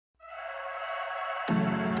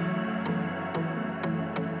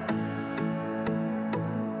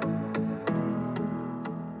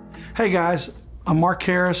Hey guys, I'm Mark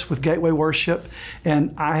Harris with Gateway Worship,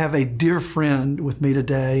 and I have a dear friend with me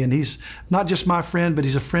today, and he's not just my friend, but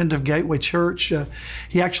he's a friend of Gateway Church.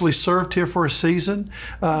 He actually served here for a season.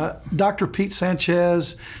 Dr. Pete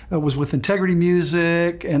Sanchez was with Integrity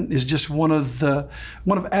Music and is just one of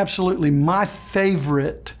absolutely my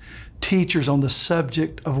favorite teachers on the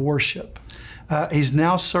subject of worship. He's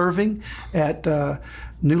now serving at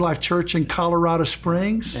New Life Church in Colorado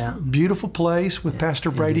Springs. Yeah. Beautiful place with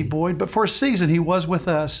Pastor Brady Boyd. But for a season, he was with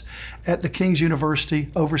us at the King's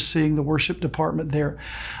University overseeing the worship department there.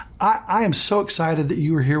 I am so excited that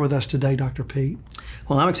you are here with us today, Dr. Pete.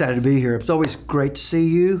 Well, I'm excited to be here. It's always great to see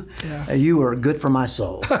you. Yeah. You are good for my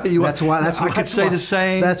soul. That's why I could say the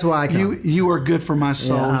same. That's why I come. You are good for my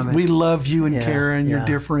soul. Yeah, I mean, we love you and Karen, your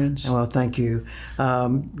dear friends. Well, thank you.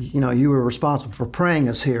 You were responsible for praying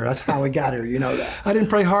us here. That's how we got here. You know that. I didn't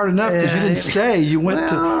pray hard enough because you didn't stay. You went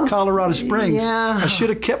to Colorado Springs. Yeah. I should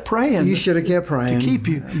have kept praying. You should have kept praying to keep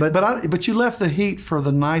you. But you left the heat for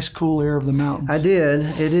the nice, cool air of the mountains. I did.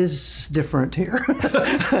 It is different here,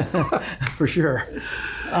 for sure.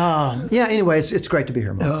 Anyway, it's great to be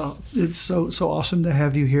here, Mark. It's so awesome to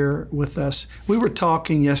have you here with us. We were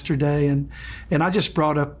talking yesterday, and I just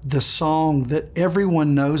brought up the song that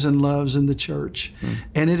everyone knows and loves in the church,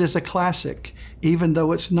 and it is a classic, even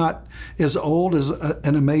though it's not as old as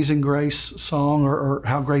an Amazing Grace song or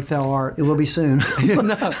How Great Thou Art. It will be soon.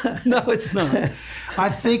 No, it's not. I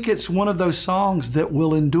think it's one of those songs that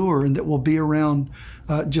will endure and that will be around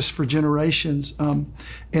just for generations. And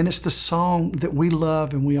it's the song that we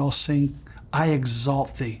love and we all sing, I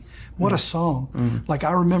Exalt Thee. What a song. Like,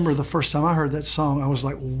 I remember the first time I heard that song, I was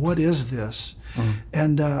like, what is this?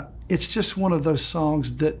 And it's just one of those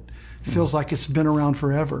songs that feels like it's been around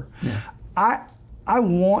forever. Yeah. I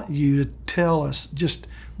want you to tell us just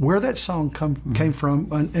where that song came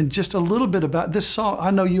from and just a little bit about this song.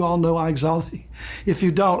 I know you all know I Exalt Thee. If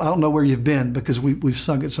you don't, I don't know where you've been because we've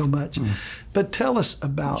sung it so much. But tell us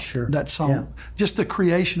about that song, just the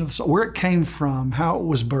creation of the song, where it came from, how it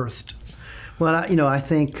was birthed. Well, I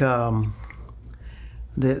think the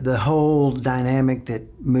whole dynamic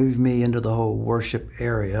that moved me into the whole worship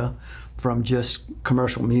area from just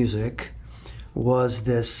commercial music was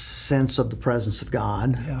this sense of the presence of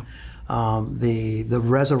God. Yeah. The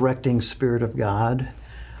resurrecting Spirit of God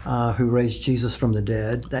who raised Jesus from the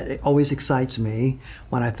dead. That always excites me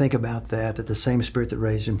when I think about that the same Spirit that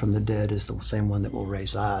raised him from the dead is the same one that will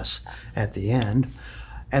raise us at the end.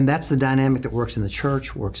 And that's the dynamic that works in the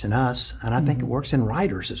church, works in us, and I think it works in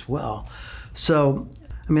writers as well. So,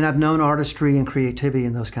 I've known artistry and creativity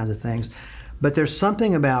and those kinds of things, but there's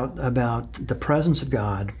something about the presence of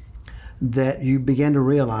God that you begin to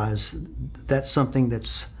realize that's something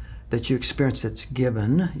that you experience that's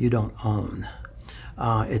given, you don't own.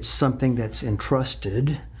 It's something that's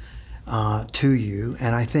entrusted to you.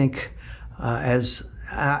 And I think as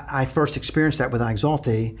I first experienced that with I Exalt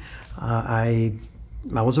Thee, I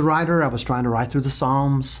was a writer. I was trying to write through the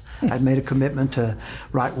Psalms. I'd made a commitment to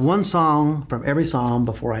write one song from every Psalm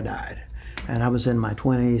before I died. And I was in my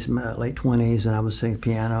 20s, my late 20s, and I was singing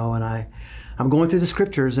piano, and I'm going through the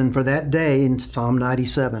scriptures, and for that day, Psalm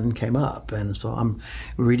 97 came up. And so I'm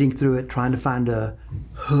reading through it, trying to find a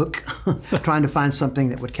hook, trying to find something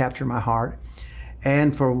that would capture my heart.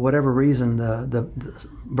 And for whatever reason, the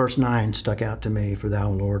verse 9 stuck out to me, for thou,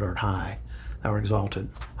 Lord, art high. Thou art exalted,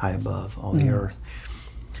 high above all the earth.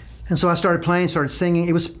 And so I started playing, started singing.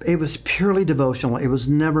 It was purely devotional. It was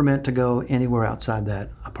never meant to go anywhere outside that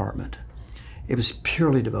apartment. It was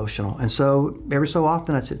purely devotional. And so every so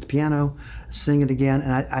often I'd sit at the piano, sing it again,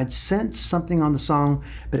 and I'd sense something on the song,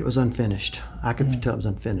 but it was unfinished. I could tell it was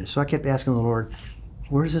unfinished. So I kept asking the Lord,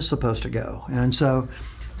 where's this supposed to go? And so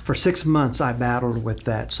for 6 months I battled with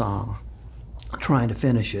that song, trying to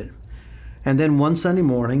finish it. And then one Sunday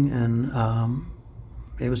morning, and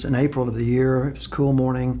it was in April of the year, it was a cool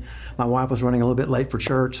morning, my wife was running a little bit late for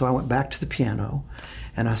church, so I went back to the piano,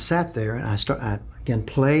 and I sat there, and I again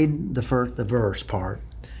played the verse part.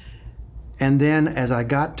 And then as I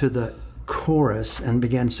got to the chorus and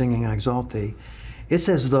began singing I Exalt Thee, it's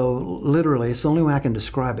as though, literally, it's the only way I can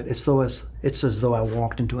describe it, it's as though I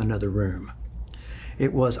walked into another room.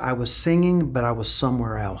 I was singing, but I was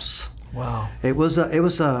somewhere else. Wow. It was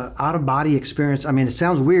a out-of-body experience. It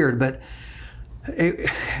sounds weird, but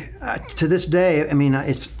to this day,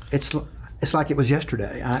 it's like it was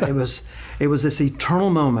yesterday. It was this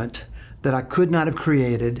eternal moment that I could not have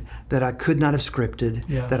created, that I could not have scripted,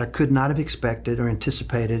 that I could not have expected or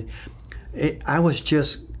anticipated. I was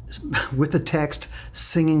just with the text,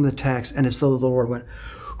 singing the text, and it's though the Lord went,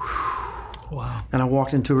 Wow. And I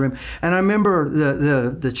walked into a room, and I remember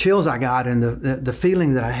the chills I got and the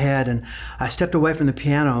feeling that I had, and I stepped away from the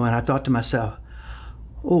piano and I thought to myself,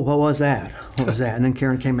 oh, what was that? What was that? And then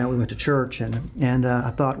Karen came out, we went to church, and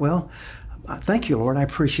I thought, well, thank you, Lord, I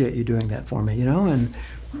appreciate you doing that for me, you know?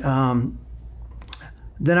 And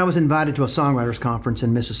then I was invited to a songwriters conference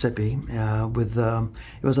in Mississippi it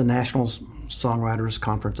was a national songwriters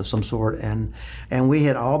conference of some sort, and we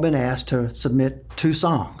had all been asked to submit 2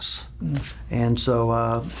 songs. And so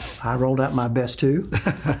I rolled out my best 2.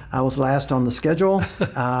 I was last on the schedule,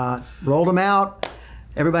 rolled them out,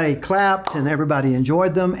 everybody clapped and everybody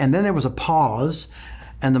enjoyed them, and then there was a pause,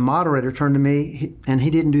 and the moderator turned to me, and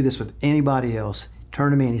he didn't do this with anybody else,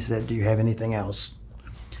 turned to me and he said, do you have anything else?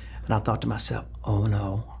 And I thought to myself, oh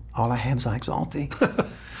no, all I have is I Exalt Thee.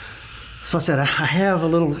 So I said, I have a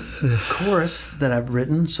little chorus that I've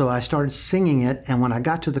written, so I started singing it, and when I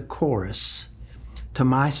got to the chorus, to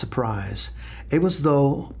my surprise, it was as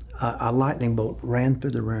though a lightning bolt ran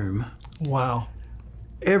through the room. Wow.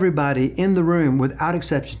 Everybody in the room, without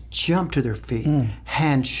exception, jumped to their feet,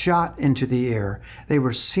 hands shot into the air. They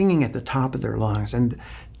were singing at the top of their lungs, and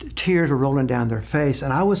tears were rolling down their face.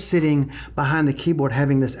 And I was sitting behind the keyboard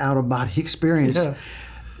having this out-of-body experience,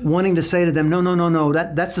 wanting to say to them, no,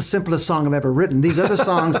 that's the simplest song I've ever written. These other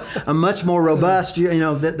songs are much more robust, you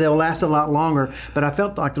know, they'll last a lot longer. But I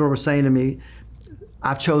felt like the Lord was saying to me,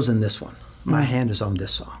 I've chosen this one. My hand is on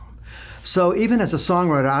this song. So even as a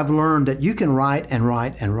songwriter, I've learned that you can write and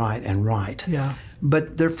write and write and write. Yeah.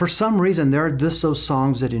 But for some reason, there are just those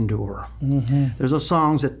songs that endure. There's those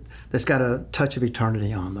songs that's got a touch of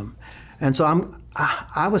eternity on them. And so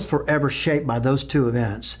I was forever shaped by those 2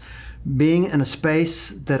 events. Being in a space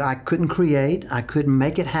that I couldn't create, I couldn't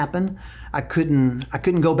make it happen. I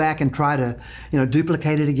couldn't go back and try to,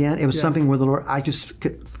 duplicate it again. It was something where the Lord, I just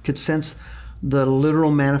could sense the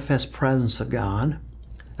literal manifest presence of God.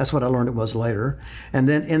 That's what I learned it was later. And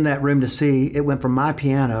then in that room to see, it went from my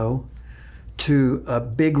piano to a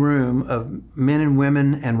big room of men and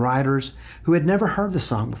women and writers who had never heard the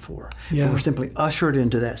song before. Yeah. But were simply ushered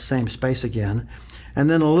into that same space again. And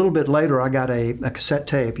then a little bit later, I got a cassette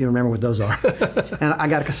tape. You remember what those are. And I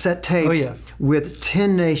got a cassette tape with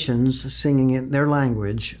 10 nations singing in their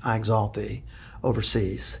language, I Exalt Thee,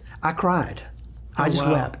 overseas. I cried. I just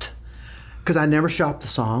wept. Because I never shopped the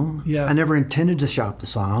song. Yeah. I never intended to shop the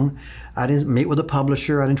song. I didn't meet with a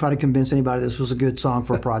publisher. I didn't try to convince anybody this was a good song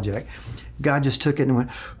for a project. God just took it and went,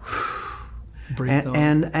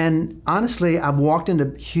 and honestly, I've walked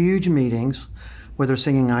into huge meetings where they're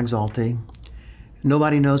singing I Exalt Thee.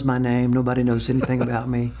 Nobody knows my name. Nobody knows anything about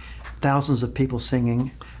me. Thousands of people singing.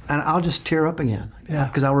 And I'll just tear up again.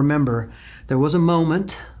 Because I remember there was a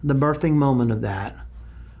moment, the birthing moment of that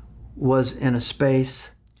was in a space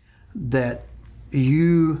that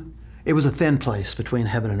it was a thin place between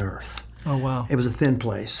heaven and earth. Oh, wow. It was a thin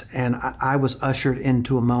place. And I was ushered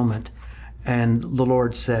into a moment, and the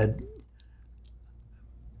Lord said,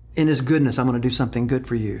 in His goodness, I'm going to do something good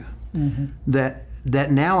for you.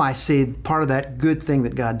 That now I see part of that good thing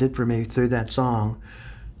that God did for me through that song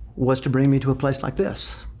was to bring me to a place like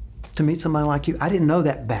this, to meet somebody like you. I didn't know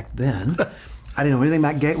that back then. I didn't know anything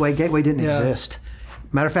about Gateway. Gateway didn't exist.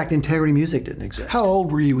 Matter of fact, Integrity Music didn't exist. How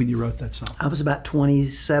old were you when you wrote that song? I was about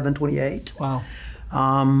 27, 28. Wow.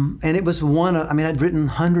 And it was I'd written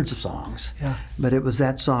hundreds of songs. Yeah. But it was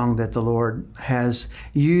that song that the Lord has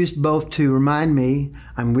used both to remind me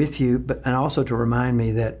I'm with you, and also to remind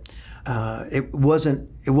me that it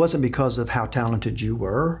wasn't because of how talented you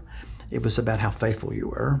were. It was about how faithful you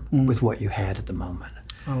were with what you had at the moment.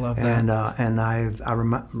 I love that. And I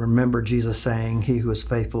remember Jesus saying, "He who is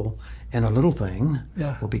faithful in a little thing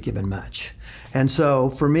will be given much." And so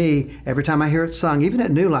for me, every time I hear it sung, even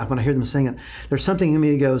at New Life, when I hear them sing it, there's something in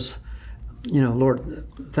me that goes, Lord,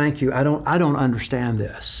 thank you. I don't understand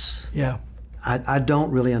this. Yeah. I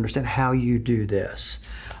don't really understand how you do this.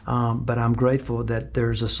 But I'm grateful that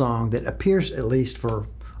there's a song that appears, at least for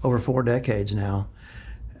over 4 decades now,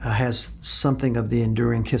 has something of the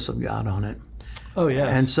enduring kiss of God on it. Oh, yes.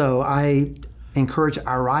 And so I encourage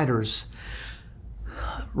our writers,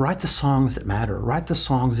 write the songs that matter, write the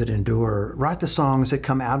songs that endure, write the songs that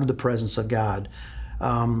come out of the presence of God.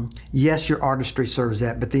 Yes, your artistry serves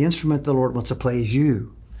that, but the instrument the Lord wants to play is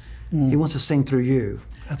you. He wants to sing through you.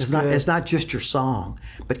 It's not just your song,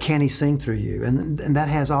 but can He sing through you? And that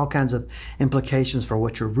has all kinds of implications for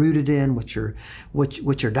what you're rooted in, what you're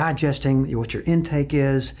digesting, what your intake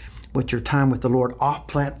is, what your time with the Lord off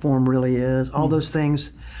platform really is. All those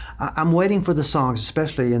things. I'm waiting for the songs,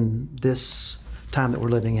 especially in this time that we're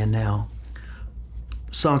living in now.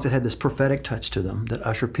 songs that had this prophetic touch to them that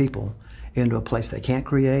usher people into a place they can't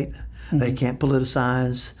create, they can't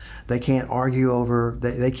politicize, they can't argue over,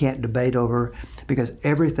 they can't debate over, because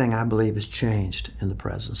everything, I believe, is changed in the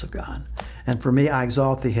presence of God. And for me, I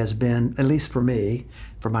Exalt Thee has been, at least for me,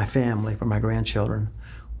 for my family, for my grandchildren,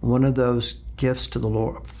 one of those gifts to the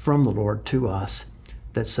Lord, from the Lord to us,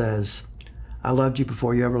 that says, I loved you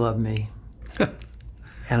before you ever loved me.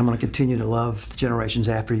 And I'm going to continue to love the generations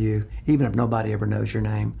after you, even if nobody ever knows your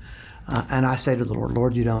name. And I say to the Lord,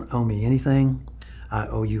 Lord, you don't owe me anything. I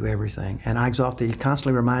owe you everything. And I Exalt Thee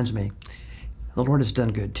constantly reminds me, the Lord has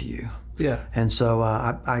done good to you. Yeah. And so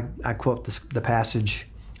I quote the passage,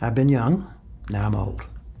 I've been young, now I'm old.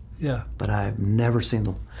 Yeah. But I've never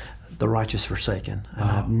seen the righteous forsaken, and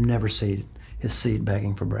I've never seen his seed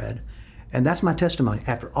begging for bread. And that's my testimony.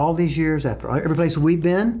 After all these years, after every place we've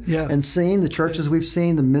been and seen, the churches we've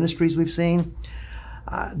seen, the ministries we've seen,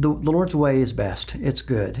 the Lord's way is best. It's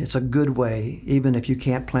good. It's a good way, even if you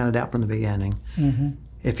can't plan it out from the beginning.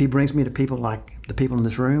 If he brings me to people like the people in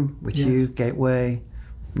this room, with you, Gateway,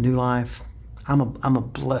 New Life, I'm a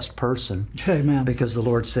blessed person. Amen. Because the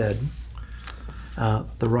Lord said,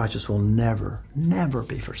 the righteous will never, never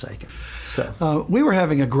be forsaken. So we were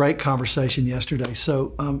having a great conversation yesterday.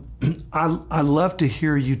 So I love to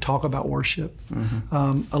hear you talk about worship.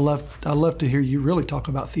 I love to hear you really talk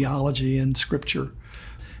about theology and Scripture.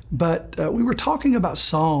 But we were talking about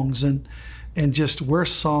songs and just where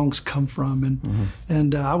songs come from.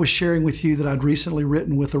 And I was sharing with you that I'd recently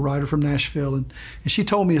written with a writer from Nashville, and she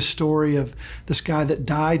told me a story of this guy that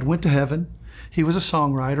died, went to heaven. He was a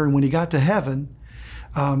songwriter, and when he got to heaven,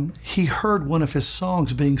 he heard one of his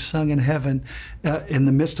songs being sung in heaven in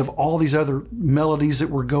the midst of all these other melodies that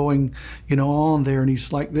were going, on there. And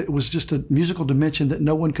he's like, it was just a musical dimension that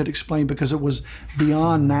no one could explain because it was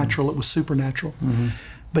beyond natural. It was supernatural.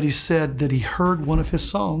 But he said that he heard one of his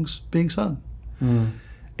songs being sung.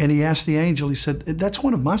 And he asked the angel, he said, that's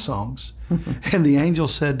one of my songs. And the angel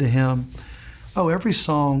said to him, oh, every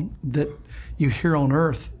song that you hear on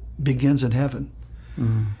earth begins in heaven.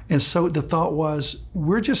 And so the thought was,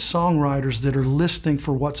 we're just songwriters that are listening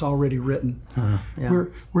for what's already written.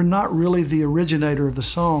 We're not really the originator of the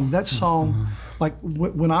song. That song, like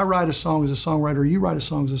when I write a song as a songwriter, you write a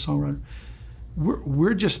song as a songwriter,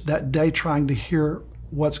 we're just that day trying to hear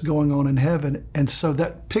what's going on in heaven. And so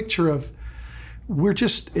that picture of,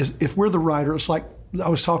 if we're the writer, it's like, I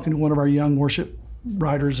was talking to one of our young worship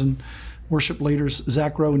writers and worship leaders,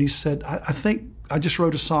 Zach Rowe, and he said, I think I just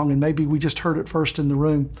wrote a song and maybe we just heard it first in the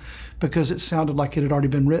room because it sounded like it had already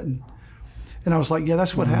been written. And I was like, yeah,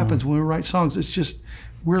 that's what happens when we write songs. It's just,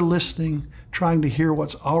 we're listening, trying to hear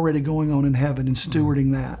what's already going on in heaven and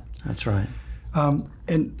stewarding that. That's right.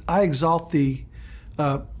 And I Exalt Thee,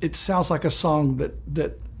 it sounds like a song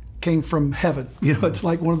that came from heaven. It's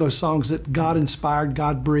like one of those songs that God inspired,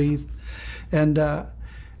 God breathed. And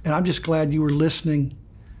I'm just glad you were listening.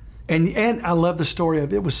 And I love the story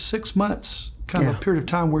of, it was 6 months, kind of a period of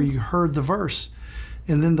time where you heard the verse,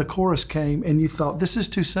 and then the chorus came, and you thought, this is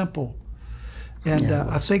too simple. And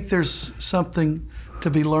I think there's something to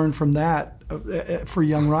be learned from that for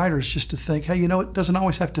young writers, just to think, hey, it doesn't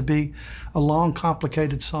always have to be a long,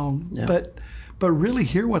 complicated song, but really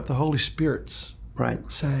hear what the Holy Spirit's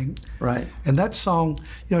saying. Right. And that song,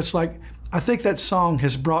 it's like, I think that song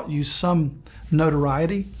has brought you some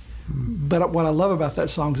notoriety. But what I love about that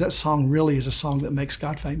song is that song really is a song that makes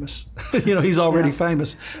God famous. He's already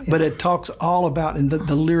famous, but it talks all about, and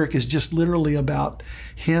the lyric is just literally about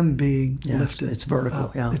him being lifted. It's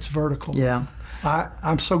vertical. It's vertical. Yeah.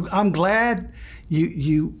 I'm glad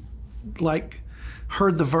you like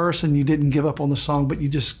heard the verse and you didn't give up on the song, but you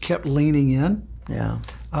just kept leaning in. Yeah.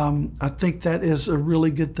 I think that is a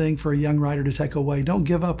really good thing for a young writer to take away. Don't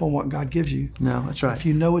give up on what God gives you. No, that's right. If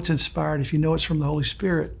you know it's inspired, if you know it's from the Holy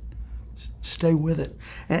Spirit, stay with it.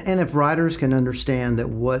 And if writers can understand that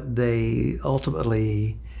what they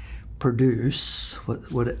ultimately produce,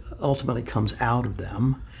 what ultimately comes out of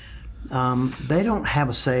them, they don't have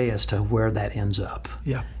a say as to where that ends up.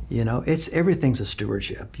 Yeah. Everything's a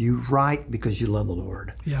stewardship. You write because you love the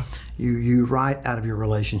Lord. Yeah. You write out of your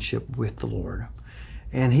relationship with the Lord.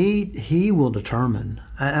 And he will determine,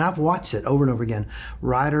 and I've watched it over and over again,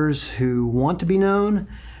 writers who want to be known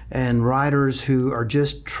and writers who are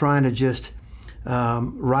just trying to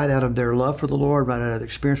write out of their love for the Lord, write out of their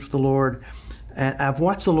experience with the Lord. And I've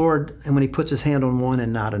watched the Lord, and when he puts his hand on one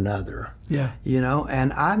and not another. Yeah.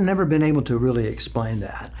 And I've never been able to really explain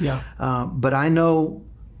that. Yeah. But I know,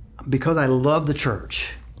 because I love the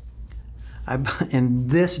church, in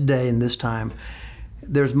this day and this time,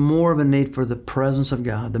 there's more of a need for the presence of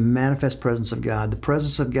God, the manifest presence of God, the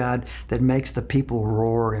presence of God that makes the people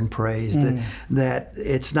roar in praise. That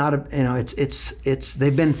it's not a, you know, it's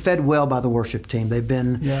they've been fed well by the worship team. They've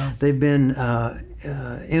been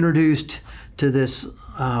introduced to this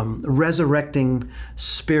resurrecting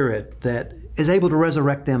spirit that is able to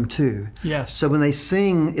resurrect them too. Yes. So when they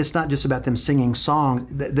sing, it's not just about them singing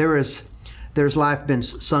songs. There's life been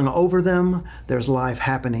sung over them. There's life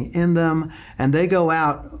happening in them, and they go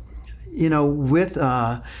out, you know, with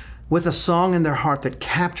a song in their heart that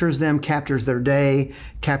captures them, captures their day,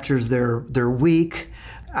 captures their week.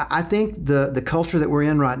 I think the culture that we're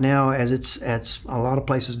in right now, as it's a lot of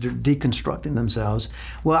places deconstructing themselves.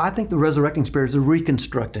 Well, I think the resurrecting spirit is a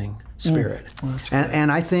reconstructing spirit,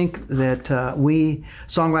 and I think that we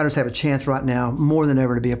songwriters have a chance right now more than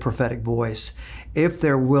ever to be a prophetic voice, if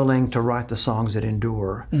they're willing to write the songs that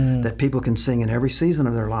endure, that people can sing in every season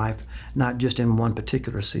of their life, not just in one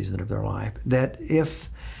particular season of their life. That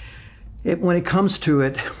when it comes to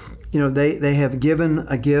it, you know, they have given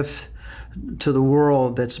a gift to the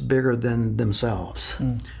world that's bigger than themselves,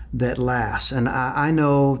 that lasts. And I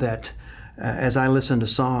know that as I listen to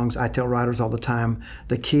songs, I tell writers all the time,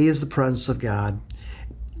 the key is the presence of God.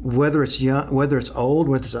 Whether it's young, whether it's old,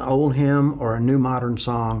 whether it's an old hymn or a new modern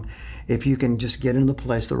song, if you can just get into the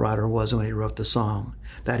place the writer was when he wrote the song,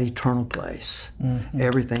 that eternal place,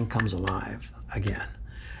 everything comes alive again.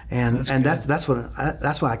 And that's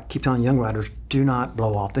why I keep telling young writers, do not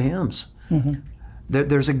blow off the hymns.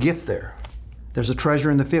 There's a gift there. There's a treasure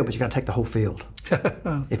in the field, but you got to take the whole field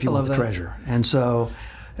if you want the treasure. And so,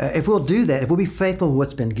 if we'll do that, if we'll be faithful to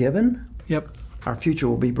what's been given, our future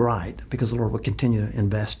will be bright because the Lord will continue to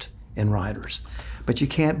invest in writers. But you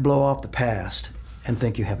can't blow off the past and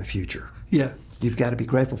think you have a future. You've got to be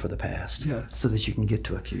grateful for the past so that you can get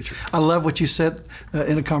to a future. I love what you said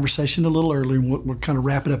in a conversation a little earlier, and we'll kind of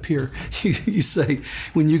wrap it up here. You say,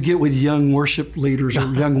 when you get with young worship leaders or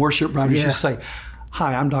young worship writers, you say,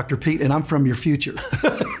 "Hi, I'm Dr. Pete, and I'm from your future."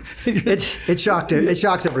 It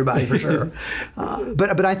shocks everybody for sure.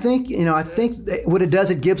 But I think, you know, what it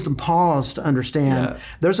does, it gives them pause to understand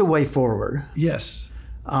there's a way forward. Yes.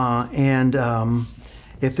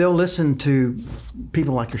 If they'll listen to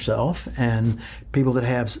people like yourself and people that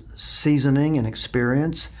have seasoning and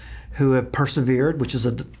experience, who have persevered, which is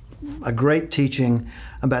a great teaching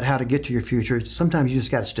about how to get to your future. Sometimes you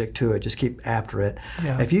just got to stick to it. Just keep after it.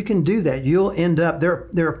 If you can do that, you'll end up, there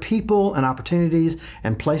are people and opportunities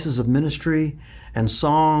and places of ministry and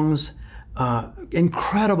songs,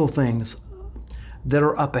 incredible things that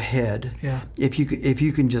are up ahead. If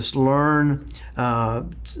you can just learn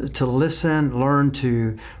to listen, learn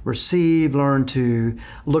to receive, learn to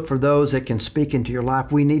look for those that can speak into your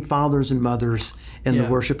life. We need fathers and mothers in the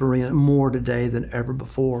worship arena more today than ever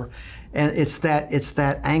before. And it's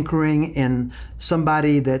that anchoring in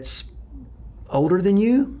somebody that's older than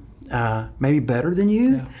you, maybe better than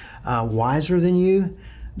you, wiser than you,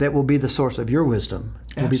 that will be the source of your wisdom.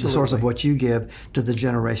 Will be the source of what you give to the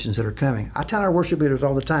generations that are coming. I tell our worship leaders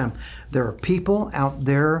all the time, there are people out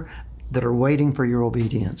there that are waiting for your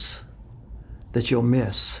obedience that you'll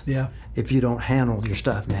miss if you don't handle your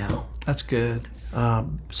stuff now. That's good.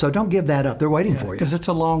 So don't give that up. They're waiting for you. Because it's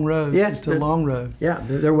a long road. It's a long road.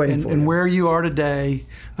 They're waiting for you. And where you are today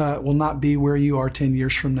will not be where you are 10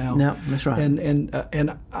 years from now. No, that's right.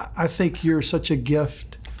 And I think you're such a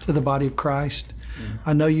gift to the body of Christ.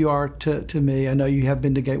 I know you are to me. I know you have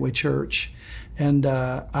been to Gateway Church, and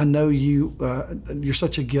I know you're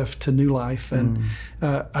such a gift to New Life. And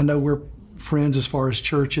I know we're friends as far as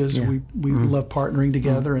churches. We love partnering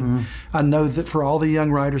together, and I know that for all the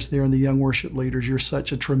young writers there and the young worship leaders, you're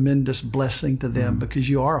such a tremendous blessing to them because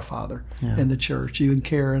you are a father in the church. You and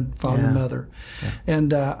Karen, father and mother.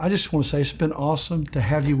 And I just want to say it's been awesome to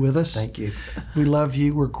have you with us. Thank you. We love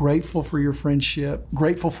you. We're grateful for your friendship,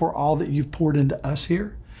 grateful for all that you've poured into us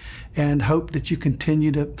here, and hope that you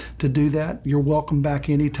continue to do that. You're welcome back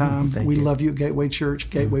anytime. We love you at Gateway Church,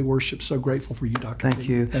 Gateway Worship. So grateful for you, Dr. Thank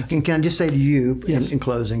you. And can I just say to you in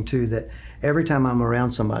closing too, that every time I'm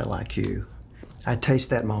around somebody like you, I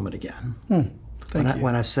taste that moment again.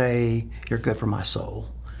 When I say you're good for my soul.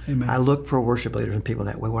 Amen. I look for worship leaders and people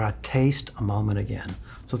that way where I taste a moment again.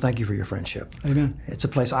 So thank you for your friendship. Amen. It's a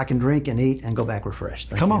place I can drink and eat and go back refreshed.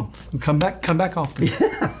 Thank you. Come back often.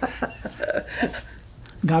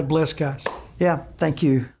 God bless, guys. Yeah, thank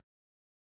you.